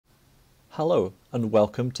Hello and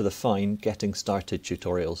welcome to the Fyne Getting Started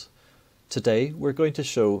tutorials. Today we're going to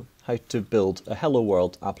show how to build a Hello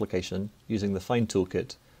World application using the Fyne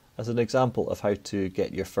toolkit as an example of how to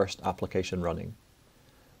get your first application running.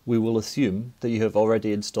 We will assume that you have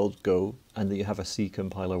already installed Go and that you have a C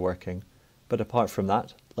compiler working, but apart from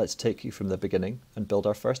that, let's take you from the beginning and build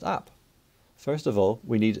our first app. First of all,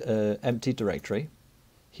 we need an empty directory.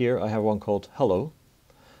 Here I have one called Hello.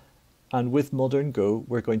 And with modern Go,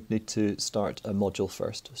 we're going to need to start a module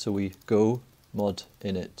first. So we go mod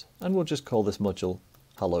init, and we'll just call this module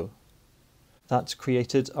hello. That's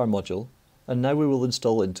created our module, and now we will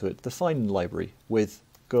install into it the Fyne library with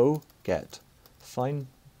go get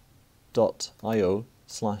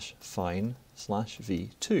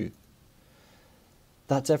fyne.io/fyne/v2.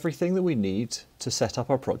 That's everything that we need to set up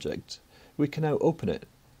our project. We can now open it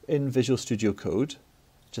in Visual Studio Code.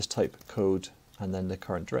 Just type code and then the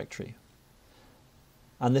current directory.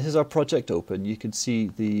 And this is our project open. You can see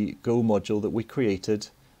the Go module that we created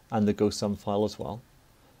and the GoSum file as well.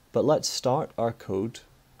 But let's start our code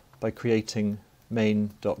by creating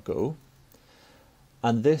main.go.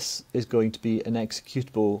 And this is going to be an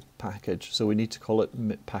executable package, so we need to call it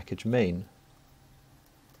package main.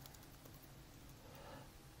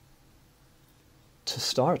 To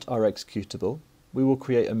start our executable, we will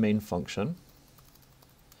create a main function.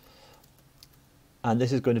 And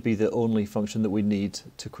this is going to be the only function that we need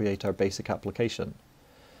to create our basic application.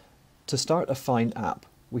 To start a Fyne app,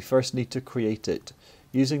 we first need to create it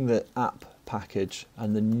using the app package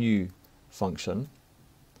and the new function.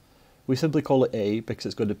 We simply call it A because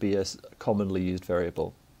it's going to be a commonly used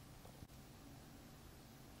variable.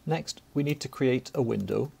 Next, we need to create a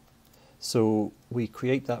window. So we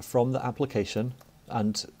create that from the application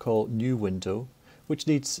and call new window, which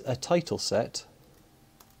needs a title set.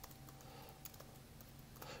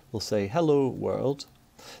 We'll say hello world.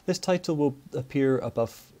 This title will appear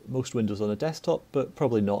above most windows on a desktop, but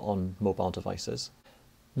probably not on mobile devices.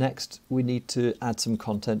 Next, we need to add some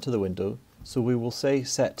content to the window. So we will say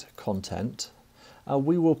set content.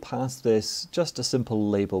 We will pass this just a simple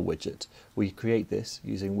label widget. We create this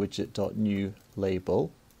using widget.newLabel,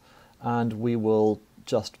 and we will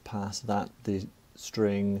just pass that the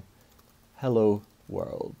string hello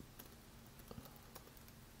world.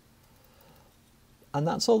 And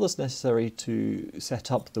that's all that's necessary to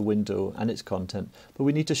set up the window and its content, but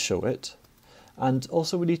we need to show it. And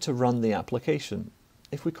also we need to run the application.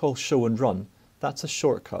 If we call show and run, that's a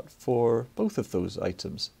shortcut for both of those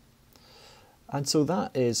items. And so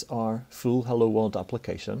that is our full Hello World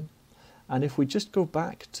application. And if we just go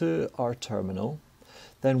back to our terminal,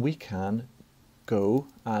 then we can go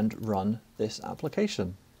and run this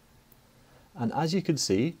application. And as you can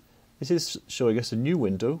see, this is showing us a new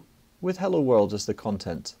window with Hello World as the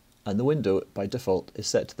content, and the window by default is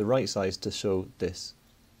set to the right size to show this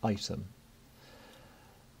item.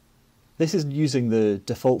 This is using the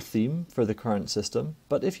default theme for the current system,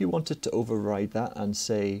 but if you wanted to override that and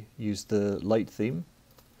say use the light theme,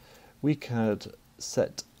 we could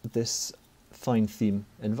set this Fyne theme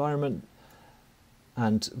environment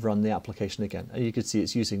and run the application again. And you can see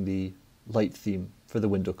it's using the light theme for the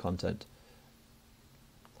window content.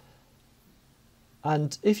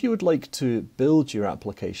 And if you would like to build your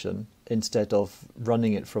application instead of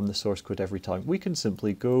running it from the source code every time, we can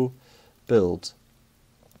simply go build.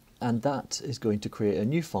 And that is going to create a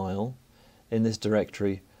new file in this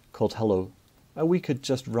directory called hello. And we could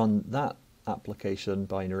just run that application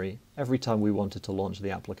binary every time we wanted to launch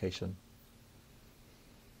the application.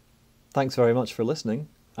 Thanks very much for listening,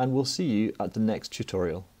 and we'll see you at the next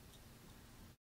tutorial.